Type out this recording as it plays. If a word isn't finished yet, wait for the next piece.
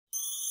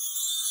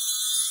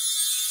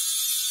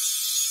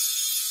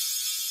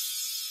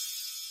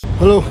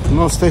Hello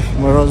नमस्ते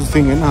म रजु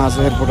सिंह हैन आज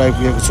एयरपोर्ट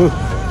आइपुगेको छु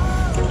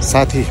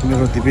साथी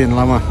मेरो दिपेन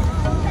लामा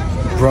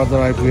ब्रदर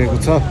आइपुगेको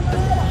छ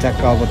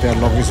ट्याक्क अब त्यहाँ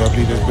लगेजहरु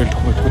लिएर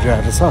बेल्टमा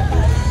कुरिरहेको छ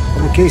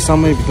अब केही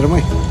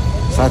समयभित्रमै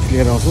साथी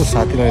लिएर आउँछु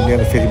साथीलाई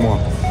लिएर फेरि म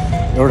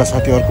एउटा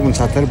साथी अर्को पनि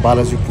साथीहरु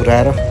बालाजी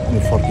पुर्याएर अनि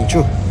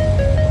फर्किन्छु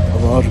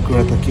अब अरु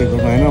कुरा त के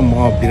गर्नु हैन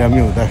म बिरामी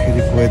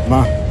हुँदाखेरि कुवेतमा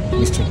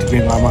मिस्टर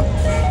दिपेन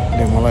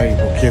लामाले मलाई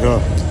बोकेर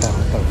यता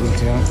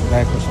हुलचेयर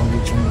पुर्याएको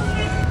सम्झिन्छु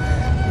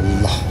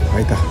ल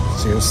है त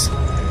सेस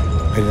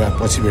फेरि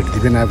पछि भेट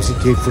दिपेन आएपछि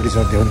केही फुटेज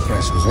देखाउने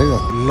प्रयास गर्छु है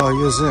ल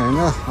यो चाहिँ हैन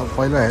अब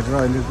पहिला हेरेर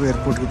अहिलेको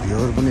एयरपोर्टको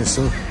भ्यूहरु पनि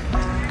यसो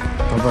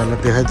तपाईहरुलाई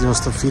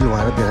देखाइदिनुहोस् त फिल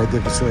भएर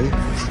देखाइदिएको छु है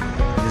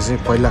यो चाहिँ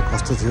पहिला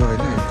कस्तो थियो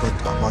हैन एयरपोर्ट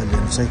अब अहिले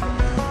चाहिँ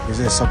यो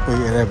चाहिँ सबै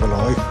एराइभल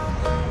हो है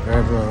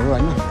एराइभलहरु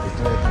हैन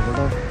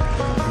भित्रबाट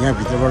यहाँ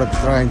भित्रबाट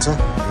भित्र आइन्छ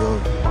यो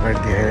अगाडि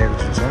देखाइरहेको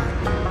जुन छ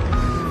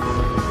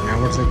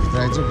यहाँबाट चाहिँ भित्र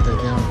आइन्छ भित्र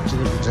त्यहाँ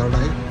चाहिँ भित्रबाट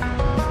है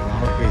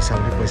अर्को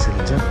हिसाबले पैसा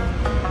लिन्छ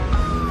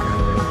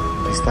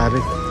बिस्तारै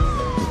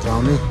भित्र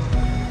आउने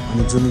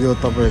अनि जुन यो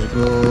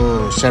तपाईहरुको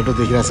स्याडो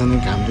देखिरहेछ नि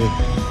घामले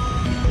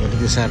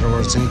त्यो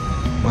स्याडोबाट चाहिँ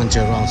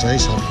मान्छेहरु आउँछ है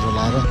सर्ट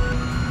लाएर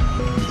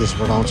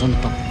विदेशबाट आउँछन्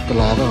टक्क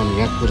लाएर अनि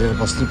यहाँ कुरेर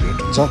बस्ने भेट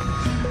हुन्छ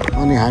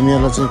अनि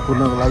हामीहरुलाई चाहिँ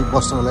कुर्नको लागि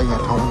बस्नको लागि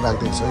यहाँ ठाउँ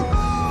राखिदिन्छ है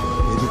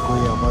यदि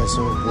कोही अब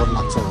यसो बोर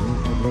लाग्छ भने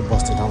कुनै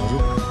बस्ने ठाउँहरु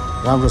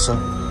राम्रो छ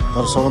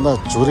तर सबभन्दा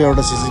झुरे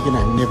एउटा चिज किन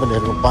हामी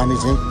नेपालीहरुको पानी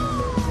चाहिँ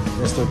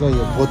यस्तो क्या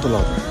यो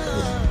बोतलहरु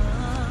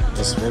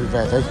जस भेरी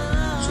ब्याड है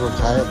चोट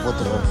खायो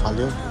बोतलहरु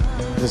फाल्यो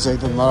यो चाहिँ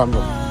एकदम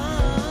नराम्रो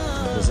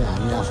यो चाहिँ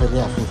हामी आफैले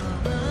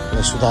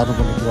आफूलाई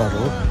सुधार्नुपर्ने कुराहरु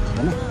हो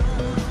हैन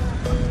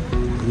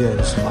यो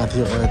माथि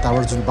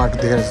यताबाट जुन बाटो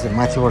देखेर चाहिँ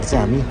माथिबाट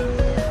चाहिँ हामी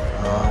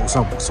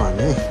उसँग पुग्छौँ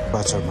हामी है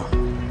बाचरमा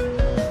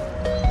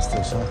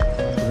यस्तै छ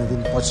कुनै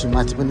दिन पछि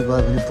माथि पनि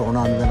गयो भने पाउन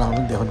आउँदैन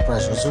आउनु देखाउने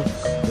प्रयास गर्छु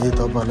यदि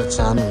तपाईँहरूले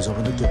चाहनुहुन्छ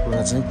भने त्यो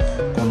कुरा चाहिँ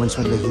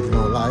कमेन्ट्समा लेखिदिनु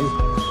होला है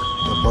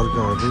त्यो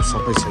बर्गरहरू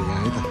सबै छ यहाँ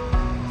है त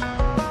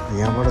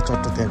यहाँबाट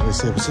चट्ट त्यहाँ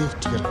गइसकेपछि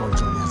टिकट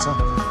काउन्टर यहाँ छ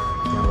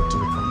त्यहाँबाट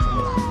टिकट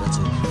काउन्टरबाट हामीलाई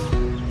चाहिँ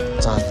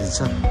चार्ज दिन्छ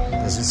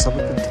त्यसपछि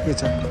सबै पनि ठिकै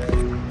छ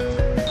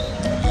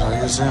र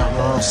यो चाहिँ अब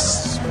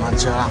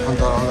मान्छेहरू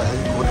आफन्त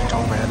आउँदाखेरि गोली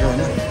ठाउँ भइहाल्यो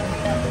होइन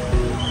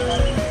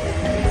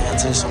यहाँ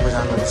चाहिँ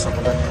सबैजनाहरू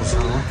सबैलाई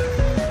पुग्छन्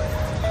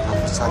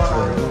हाम्रो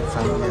साथीहरू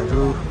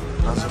फ्यामिलीहरू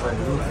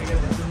दाजुभाइहरू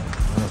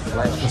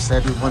फ्लाइटको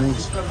सेड्युल पनि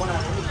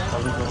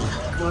तपाईँको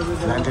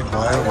ल्यान्डेड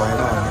भयो भएन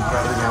भन्ने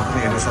कुरा त यहाँ पनि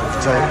हेर्न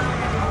सक्नुहुन्छ है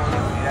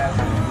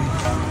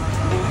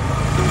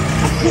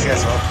खुसिया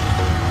छ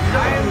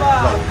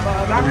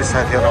पुलिस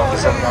साथीहरू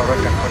आउँदैछ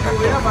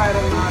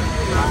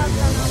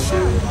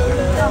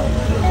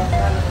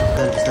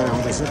बिस्तारै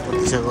आउँदैछ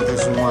प्रतीक्षा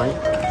गर्दैछु म है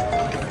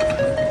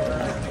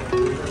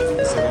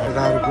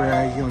आधार गएर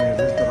आइयो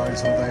भनेर तर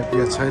अहिलेसम्म त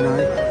आइपुगेको छैन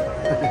है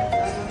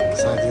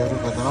साथीहरू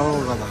कता हो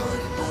कता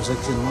आउँछ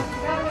एकछिन म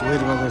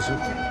वेट गर्दैछु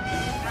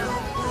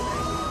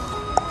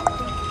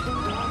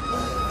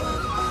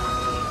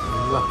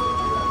ल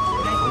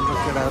हाम्रो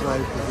केटाहरू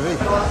आइपुग्यो है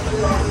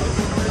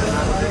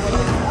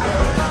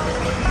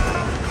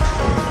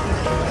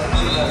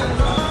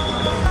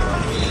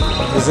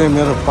यो चाहिँ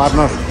मेरो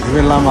पार्टनर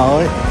दिपेन लामा हो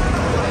है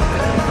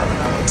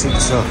ठिक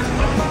छ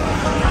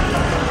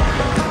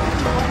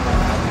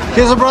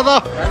के छ ब्रदर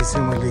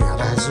चाहिँ मैले यहाँ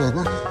राखेको छु होइन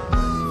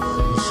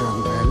मिसन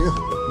भ्याल्यो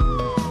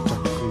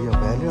टक्क यो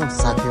भ्याल्यो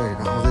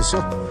साथीहरू आउँदैछ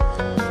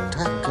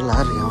ठ्याक्क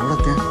लाएर यहाँबाट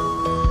त्यहाँ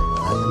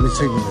हाल्नु मिल्छ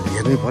कि मिल्दैन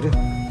हेर्नै पर्यो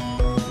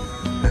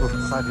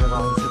साथीहरू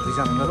आउँछ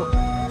दुईजना मेरो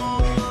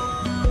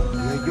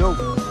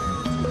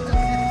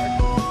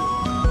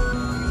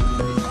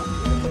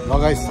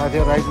लगाइ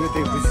साथीहरू आइपुग्यो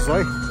त्यही खुसी छ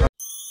है।